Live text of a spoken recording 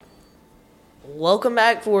Welcome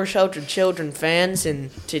back for Sheltered Children fans.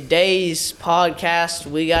 In today's podcast,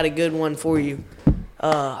 we got a good one for you.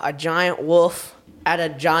 A giant wolf at a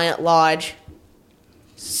giant lodge.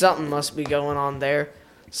 Something must be going on there.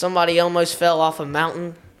 Somebody almost fell off a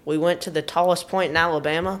mountain. We went to the tallest point in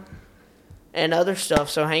Alabama and other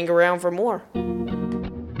stuff, so hang around for more.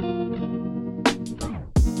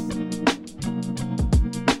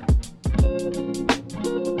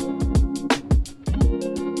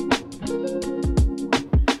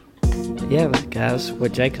 Yeah, guys,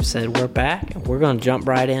 what Jacob said, we're back, and we're going to jump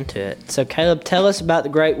right into it. So, Caleb, tell us about the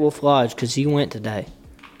Great Wolf Lodge, because you went today.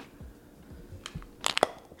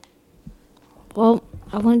 Well,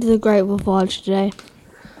 I went to the Great Wolf Lodge today.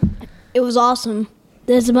 It was awesome.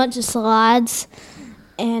 There's a bunch of slides,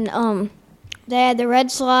 and they had the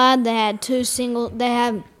red slide. They had two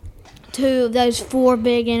of those 4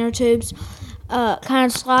 big inner tubes kind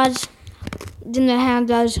of slides. Then they have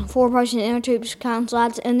those 4-person inner tubes kind of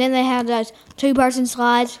slides, and then they have those 2-person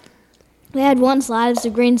slides. They had one slide, it's the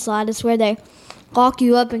green slide. It's where they lock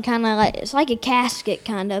you up and kind of like, it's like a casket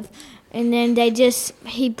kind of. And then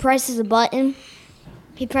he presses a button.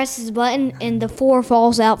 He presses a button, and the 4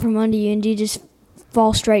 falls out from under you, and you just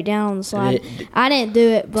fall straight down on the slide. I didn't do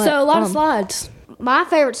it, but so a lot of slides. My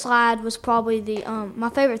favorite slide was probably my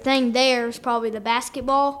favorite thing there was probably the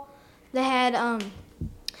basketball. They had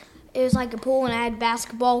it was like a pool, and it had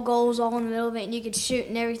basketball goals all in the middle of it, and you could shoot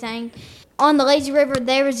and everything. On the lazy river,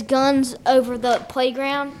 there was guns over the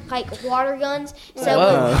playground, like water guns.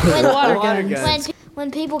 So when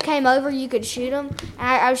people came over, you could shoot them.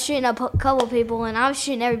 I was shooting a couple of people, and I was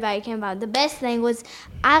shooting everybody who came by. The best thing was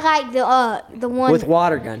I liked the one with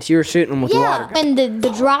water guns. You were shooting them with water guns. And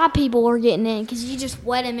the dry people were getting in because you just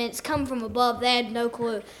wet them, and it's coming from above. They had no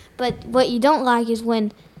clue. But what you don't like is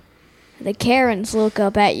when the Karens look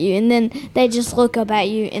up at you, and then they just look up at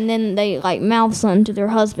you, and then they like mouth something to their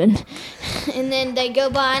husband, and then they go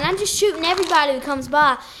by, and I'm just shooting everybody who comes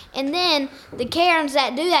by, and then the Karens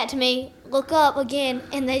that do that to me look up again,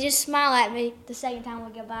 and they just smile at me the second time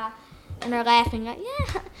we go by, and they're laughing like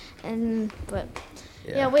but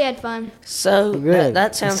we had fun. So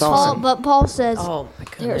that sounds awesome. But Paul says oh my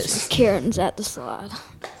there's goodness. Karens at the slide.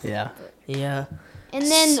 Yeah. And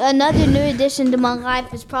then another new addition to my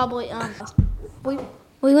life is probably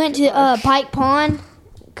we went to Pike Pond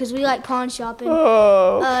because we like pawn shopping.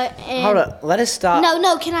 Hold up, let us stop.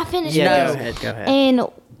 No, can I finish? Yeah, this? go ahead. And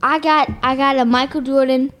I got a Michael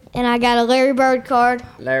Jordan, and I got a Larry Bird card.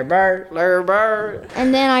 Larry Bird.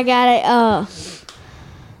 And then I got a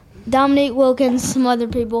Dominique Wilkins, some other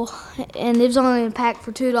people, and it was only in a pack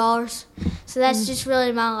for $2. So that's just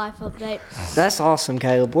really my life update. That's awesome,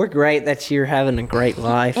 Caleb. We're great that you're having a great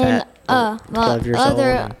life And at 12 years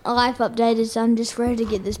other old. life update is I'm just ready to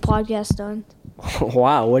get this podcast done.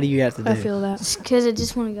 Wow, what do you have to do? I feel that. Because I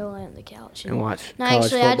just want to go lay on the couch. And watch No, college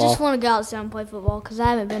actually, football. I just want to go outside and play football because I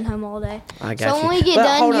haven't been home all day. I got So you. when we get But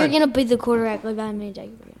done, hold you're on. going to be the quarterback like I made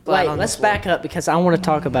Jacob. Wait, on let's the floor. back up because I want to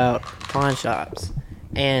talk about pawn shops.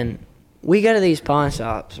 And we go to these pawn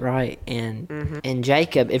shops, right? And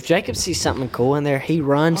Jacob, if Jacob sees something cool in there, he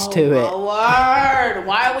runs to it. Word!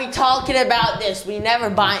 Why are we talking about this? We never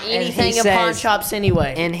buy anything in pawn shops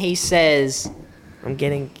anyway. And he says, I'm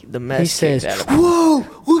getting the he mess says, kicked out of me. "Whoa,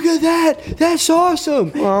 look at that! That's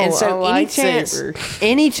awesome!" Whoa, and so a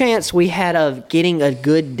any chance we had of getting a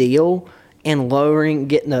good deal and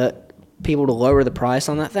getting the people to lower the price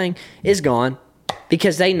on that thing is gone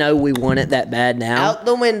because they know we want it that bad now. Out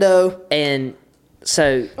the window. And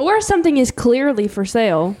so Or something is clearly for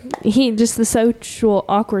sale. Just the social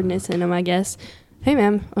awkwardness in him, I guess. Hey,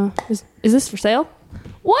 ma'am, is this for sale?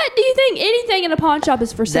 What do you think? Anything in a pawn shop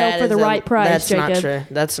is for sale for the right price, That's Jacob? not true.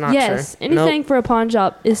 That's not yes, true. anything for a pawn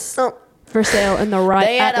shop is Nope. for sale in the right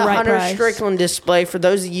They had at the a right Hunter price. Strickland display. For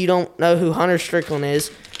those of you who don't know who Hunter Strickland is,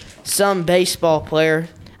 some baseball player.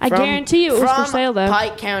 I guarantee you it was for from sale, though.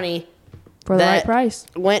 Pike County For the right that price.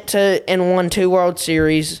 went to and won 2 World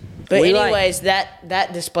Series. But We like- anyways,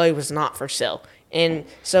 that display was not for sale. And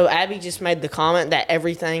so Abby just made the comment that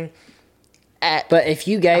everything at but if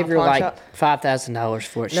you gave her pawn like shop? $5,000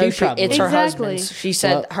 for it, no, she probably it's would. her Exactly. husband's. She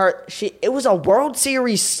said it was a World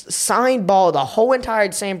Series signed ball. The whole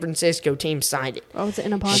entire San Francisco team signed it. Oh, it's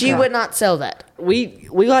in a pawn She shop. would not sell that. we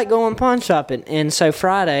like going pawn shopping, and so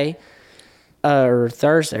Friday or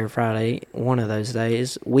Thursday or Friday, one of those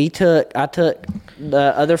days, I took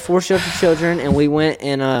the other 4 sheltered children, and we went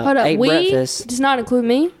and Hold up, ate we breakfast. does not include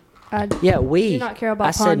me. Yeah, we do not care about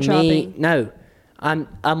I pawn said me. shopping. No,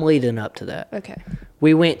 I'm leading up to that. Okay.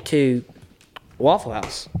 We went to Waffle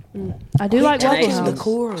House. I do like Waffle Ate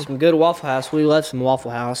House. some good Waffle House. We love some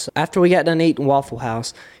Waffle House. After we got done eating Waffle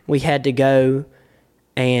House, we had to go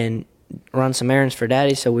and run some errands for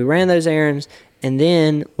Daddy. So we ran those errands, and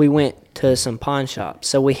then we went to some pawn shops.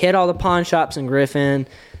 So we hit all the pawn shops in Griffin.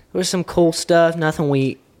 There was some cool stuff, nothing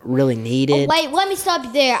we really needed. Wait, let me stop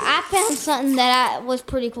you there. I found something that was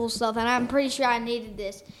pretty cool stuff, and I'm pretty sure I needed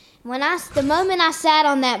this. The moment I sat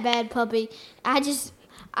on that bad puppy,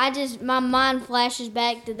 my mind flashes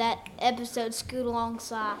back to that episode, Scoot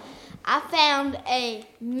Alongside. I found a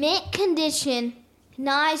mint condition,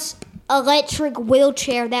 nice electric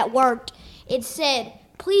wheelchair that worked. It said,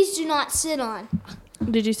 "Please do not sit on."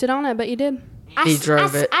 Did you sit on it? But you did. He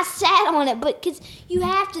drove it. I sat on it, but because you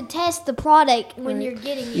have to test the product when you're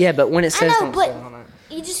getting it. Yeah, but when it says I know, don't but sit on it.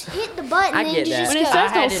 you just hit the button I and get you that. just When it go.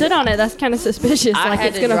 says don't sit on it, that's kind of suspicious. I Like had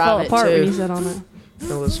it's to gonna drive fall it apart when too. you sit on it.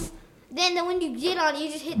 It was. Then when you get on it, you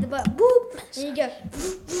just hit the button, boop, and you go.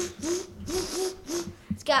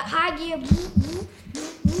 It's got high gear,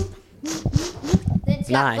 then it's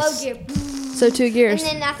got Nice. low gear, So 2 and gears.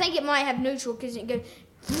 then I think it might have neutral because it goes.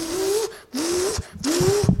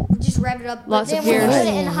 Just rev it up. But Lots of then when you gears. put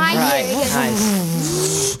it in high Right, gear, it goes.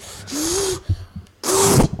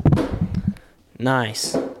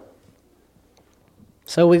 Nice.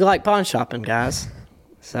 So we like pawn shopping, guys.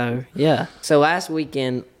 So, yeah. So last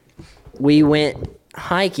weekend, we went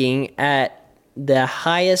hiking at the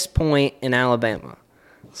highest point in Alabama.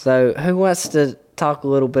 So who wants to talk a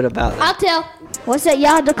little bit about that? I'll tell. What's up,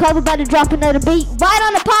 y'all? The cover about to drop another beat right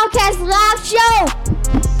on the podcast live show.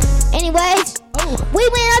 Anyways, we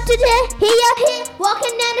went up to the hill,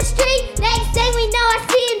 walking down the street. Next thing we know, I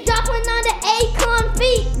see him dropping on the Akon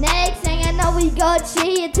feet. Next thing I know, we go to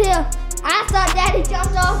see it till I thought Daddy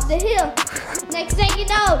jumped off the hill. Next thing you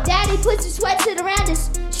know, Daddy puts his sweatsuit around his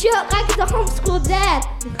shirt like he's a homeschool dad.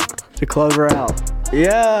 The Clover out.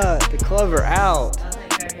 Yeah, the Clover out.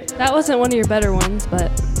 That wasn't one of your better ones, but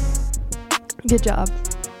good job.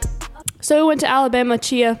 So we went to Alabama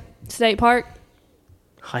Chia State Park,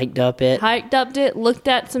 Hiked up it. hiked up it, looked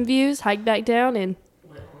at some views, hiked back down, and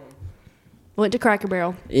went to Cracker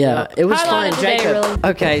Barrel. Yeah, it was Highlight fun. of the day, Jacob.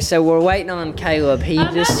 really. Okay, so we're waiting on Caleb.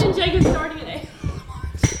 Jacob starting at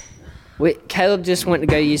Caleb just went to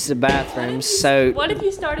go use the bathroom. So What if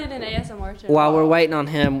you started an ASMR channel? while we're waiting on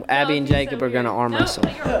him, Abby No, and he's Jacob over are gonna here. arm No, wrestle.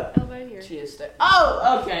 put your elbow here.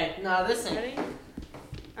 Oh, okay. No, this ain't. Ready?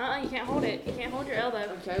 You can't hold it. You can't hold your elbow.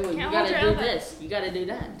 Okay, well, you Can't hold gotta your do elbow. this. You gotta do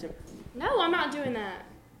that. No, I'm not doing that.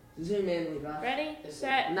 Zoom in, Levi. Ready,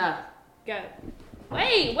 set, No. go.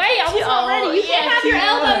 Wait, I was not Oh, ready. You yeah, can't have your you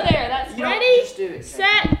elbow are. there. That's You don't ready, just do it.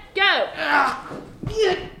 set, go. I beat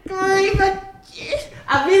it the first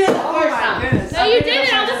time. No, you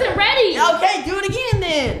didn't. I wasn't ready. Okay, do it again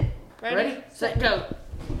then. Ready? Set, go.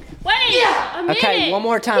 Wait, a minute. Okay, one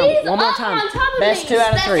more time. He's One more up time. on top of Best me. 2 out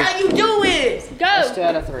of That's 3. how you do it. Best 2 Go.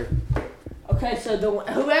 out of 3. Okay, so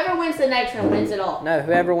whoever wins the next round wins it all. No,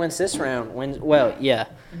 whoever wins this round wins. Well, yeah.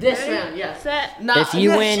 This Ready? round, yes. Set. No, If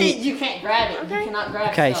you win- cheat, you can't grab it. Okay. You cannot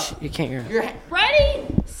grab Okay, stuff. you can't hear. You're Ready,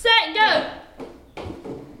 set, go.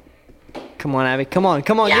 Come on, Abby. Come on.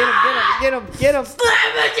 Get him.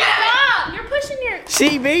 Stop. You're pushing your.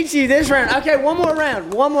 She beat you this round. Okay, one more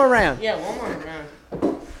round. Yeah, one more round.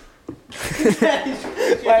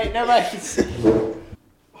 Wait, nobody can see.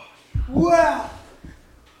 Wow.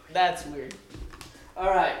 That's weird. All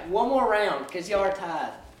right, one more round because y'all are tied.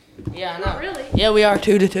 Yeah, I know. Not really. Yeah, we are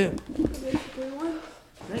 2-2.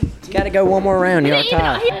 Got to go one more round. Y'all are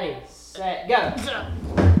tied. Ready, set, go.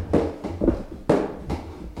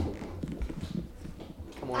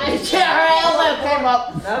 Come on. Her elbow came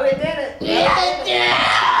up. No, it didn't. Yeah.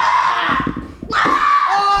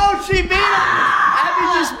 Oh, she beat him.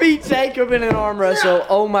 Abby just beat Jacob in an arm wrestle.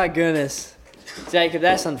 Oh my goodness. Jacob,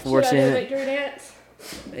 that's Should I do a unfortunate. victory dance?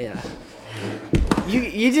 Yeah.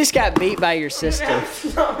 You just got beat by your sister.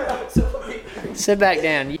 Sit back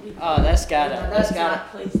down. Oh, that's gotta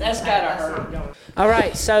hurt. All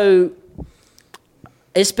right, so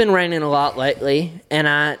it's been raining a lot lately, and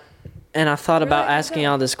I thought about asking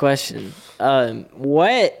y'all this question.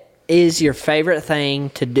 What is your favorite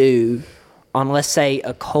thing to do on, let's say,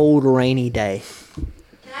 a cold, rainy day?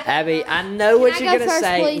 Abby, I know what Can I you're go gonna first,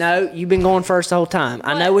 say. please? No, you've been going first the whole time.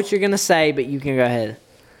 I know what you're gonna say, but you can go ahead.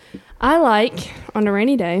 I like on a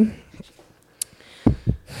rainy day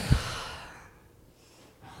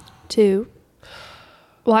to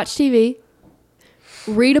watch TV,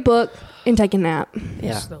 read a book, and take a nap.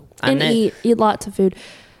 Yeah. And eat lots of food,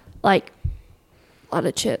 like a lot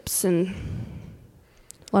of chips and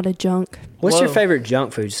a lot of junk. What's your Whoa. favorite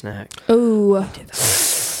junk food snack? Oh,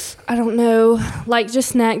 I don't know, like just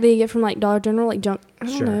snack that you get from like Dollar General, like junk. I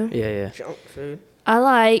don't know. Yeah. Junk food. I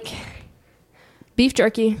like beef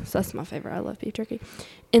jerky, so that's my favorite. I love beef jerky,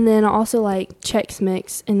 and then I also like Chex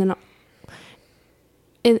Mix, and then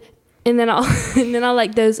I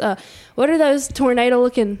like those. What are those tornado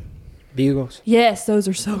looking? Bugles. Yes, those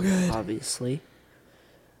are so good. Obviously.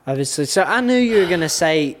 So I knew you were gonna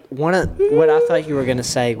say what I thought you were gonna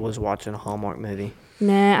say was watching a Hallmark movie.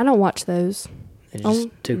 Nah, I don't watch those. It's just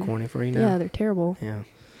too corny for you now. Yeah, they're terrible. Yeah.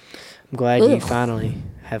 I'm glad you finally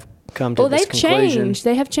have come to this they've conclusion. changed.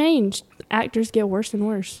 They have changed. Actors get worse and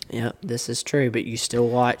worse. Yep, this is true, but you still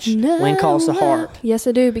watch When Calls the Heart. Yes,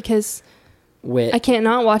 I do, because With I can't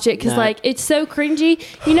not watch it because, like, it's so cringy.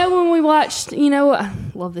 You know, when we watched, I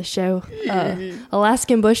love this show,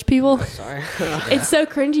 Alaskan Bush People. Sorry. It's so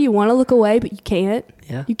cringy. You want to look away, but you can't.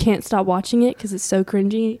 Yeah. You can't stop watching it because it's so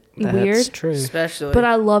cringy and weird. That's true. Especially. But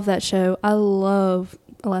I love that show. I love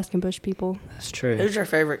Alaskan Bush People. That's true. Who's your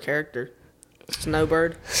favorite character?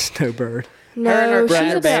 Snowbird. Snowbird. No, she's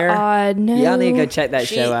a bit Bear. odd. No. Y'all need to go check that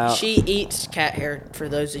show out. She eats cat hair. For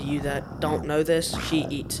those of you that don't know this, she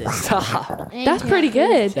eats it. Stop. That's pretty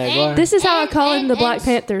good. Jaguar. This is how I call in the Black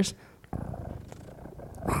Panthers.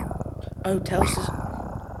 Oh, tell us.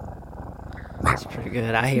 That's pretty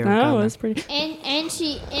good. I hear him No, coming. it's pretty. And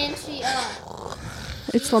she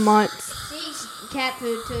It's Lamont. eats cat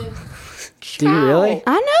food too. Do you really?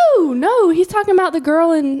 I know. No, he's talking about the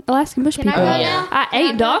girl in Alaskan Bush Can I People. go yeah. now? I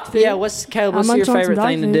Can ate dog food. Yeah, Caleb, what's I your munch on some favorite dog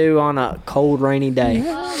thing to food. do on a cold, rainy day?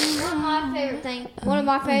 One of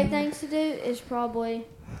my favorite things to do is probably,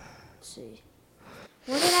 let's see.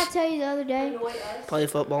 What did I tell you the other day? Play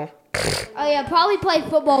football. Oh yeah, probably play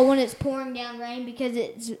football when it's pouring down rain because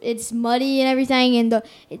it's muddy and everything, and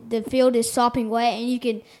the field is sopping wet, and you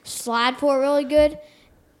can slide for it really good.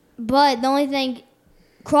 But the only thing,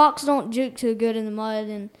 Crocs don't juke too good in the mud,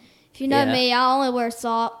 and if you know Yeah. me, I only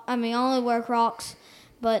wear Crocs,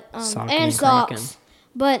 but Socking and and socks. crocking.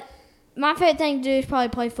 But my favorite thing to do is probably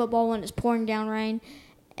play football when it's pouring down rain,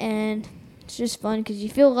 and it's just fun because you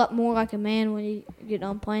feel a lot more like a man when you get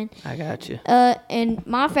done playing. I got you. And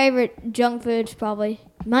my favorite junk food's probably,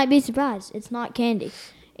 might be surprised, it's not candy.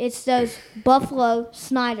 It's those Buffalo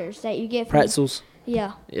Snyders that you get from Pretzels.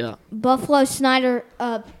 Yeah, Yeah. Buffalo Snyder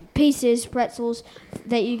pieces, pretzels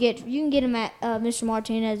that you get. You can get them at Mr.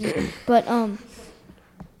 Martinez's, but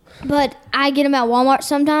I get them at Walmart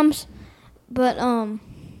sometimes. But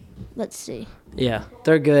let's see, Yeah,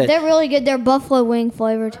 they're good. they're really good. They're buffalo wing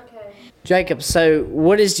flavored. Jacob, so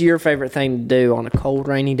what is your favorite thing to do on a cold,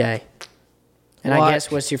 rainy day? And I Watch.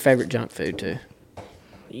 guess what's your favorite junk food too?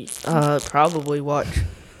 Probably watch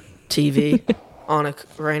TV on a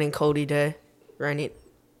raining, coldy day. Raining.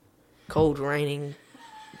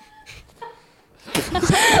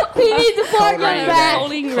 We need the fork on rainy back.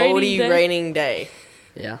 Coldy raining day.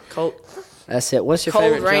 Yeah, Cold, that's it. What's your cold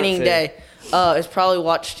favorite raining junk food? day. It's probably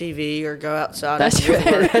watch TV or go outside. That's after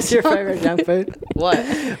your work. that's your favorite junk food. What?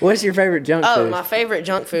 What's your favorite junk Oh, food? my favorite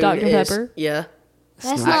junk food Dr. is Pepper? Yeah.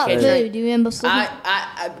 That's not not good. food, you imbecile.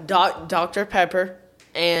 Dr. Pepper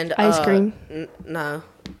and Ice cream. No.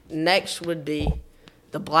 Next would be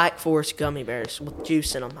the Black Forest gummy bears with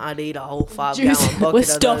juice in them. I'd eat a whole 5-gallon bucket with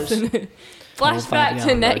of stuff those. in it. Whole Flashback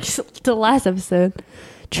to 5-gallon to last episode.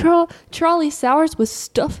 Charlie Sours with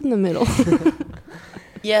stuff in the middle.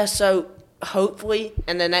 Yeah, so hopefully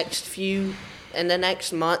in the next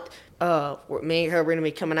month, me and her are going to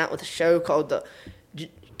be coming out with a show called the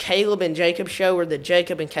Caleb and Jacob Show or the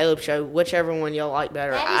Jacob and Caleb Show, whichever one y'all like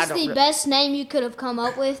better. That is the best name you could have come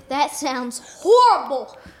up with. That sounds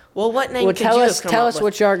horrible. Well, what name Well, could tell you us- have come tell up us with?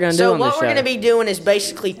 what y'all are gonna do So on the what we're show. going to be doing is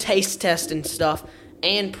basically taste testing stuff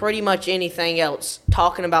and pretty much anything else.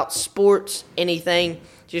 Talking about sports, anything.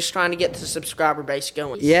 Just trying to get the subscriber base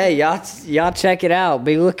going. Yeah, y'all check it out.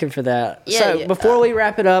 Be looking for that. Yeah, so yeah. before we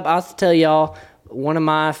wrap it up, I'll tell y'all one of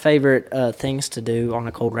my favorite things to do on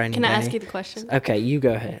a cold, rainy Can day. I ask you the question? Okay, you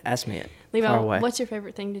go ahead. Ask me it. Far Levo, away. what's your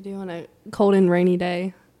favorite thing to do on a cold and rainy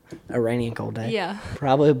day? A rainy and cold day. Yeah.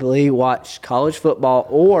 Probably watch college football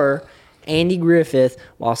or Andy Griffith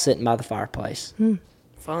while sitting by the fireplace.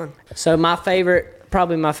 Fun. So my favorite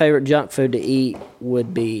junk food to eat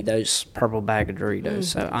would be those purple bag of Doritos.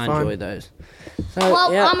 So I Fun. enjoy those. So,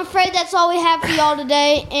 Well, yeah. I'm afraid that's all we have for y'all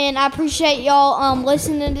today, and I appreciate y'all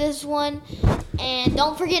listening to this one. And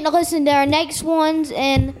don't forget to listen to our next ones,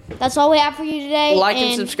 and that's all we have for you today. Like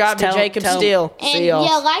and subscribe to Tell- Jacob tell- Steele. And See y'all.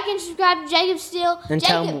 yeah, like and subscribe to Jacob Steele. And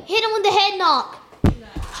tell Jacob, him- hit him with the head knock.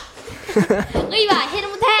 Levi, hit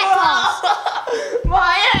him with the hat toss.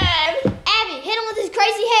 My head. Abby, hit him with his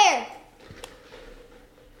crazy hair.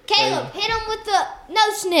 Caleb, hit him with the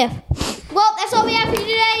nose sniff. Well, that's all we have for you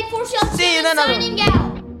today. For Shelton See you in another signing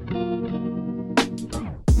out.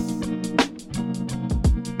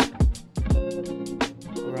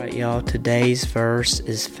 Alright, y'all, today's verse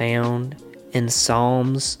is found in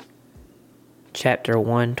Psalms chapter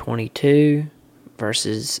 122,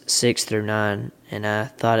 verses 6 through 9, and I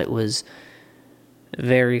thought it was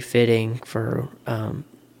very fitting for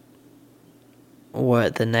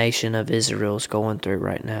what the nation of Israel is going through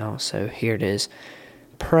right now. So here it is.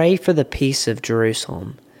 Pray for the peace of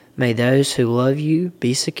Jerusalem. May those who love you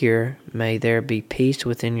be secure. May there be peace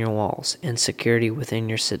within your walls and security within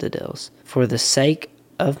your citadels. For the sake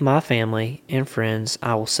of my family and friends,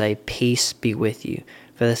 I will say, peace be with you.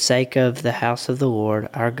 For the sake of the house of the Lord,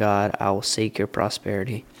 our God, I will seek your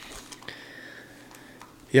prosperity.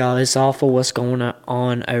 Y'all, it's awful what's going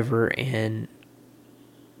on over in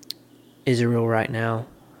Israel right now.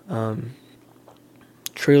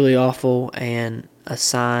 Truly awful, and a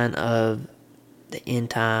sign of the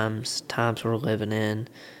end times we're living in.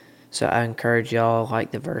 So I encourage y'all,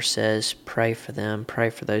 like the verse says, pray for them,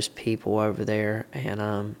 pray for those people over there.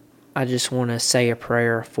 And I just want to say a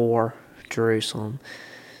prayer for Jerusalem.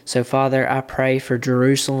 So Father, I pray for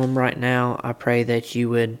Jerusalem right now. I pray that you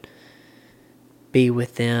would be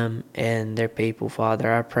with them and their people,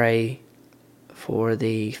 Father. I pray for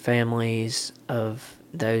the families of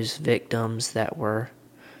those victims that were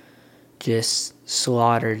just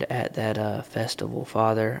slaughtered at that festival,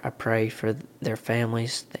 Father. I pray for their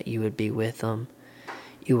families, that you would be with them.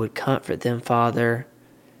 You would comfort them, Father,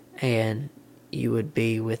 and you would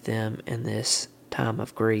be with them in this time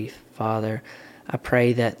of grief, Father. I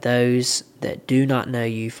pray that those that do not know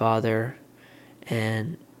you, Father,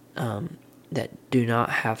 and that do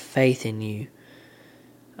not have faith in you,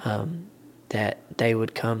 that they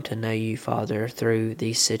would come to know you, Father, through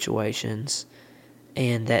these situations,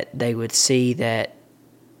 and that they would see that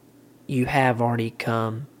you have already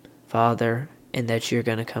come, Father, and that you're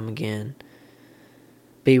going to come again.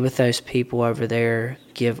 Be with those people over there.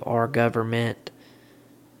 Give our government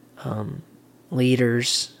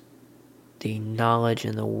leaders the knowledge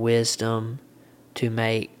and the wisdom to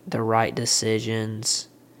make the right decisions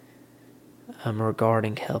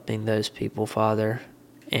regarding helping those people, Father.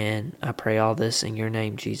 And I pray all this in your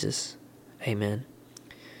name, Jesus. Amen.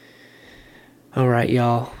 All right,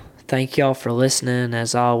 y'all. Thank y'all for listening.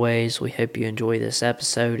 As always, we hope you enjoy this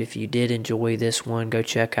episode. If you did enjoy this one, go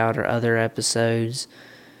check out our other episodes.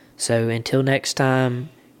 So until next time,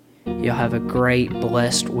 y'all have a great,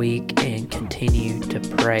 blessed week and continue to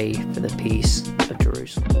pray for the peace of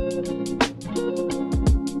Jerusalem.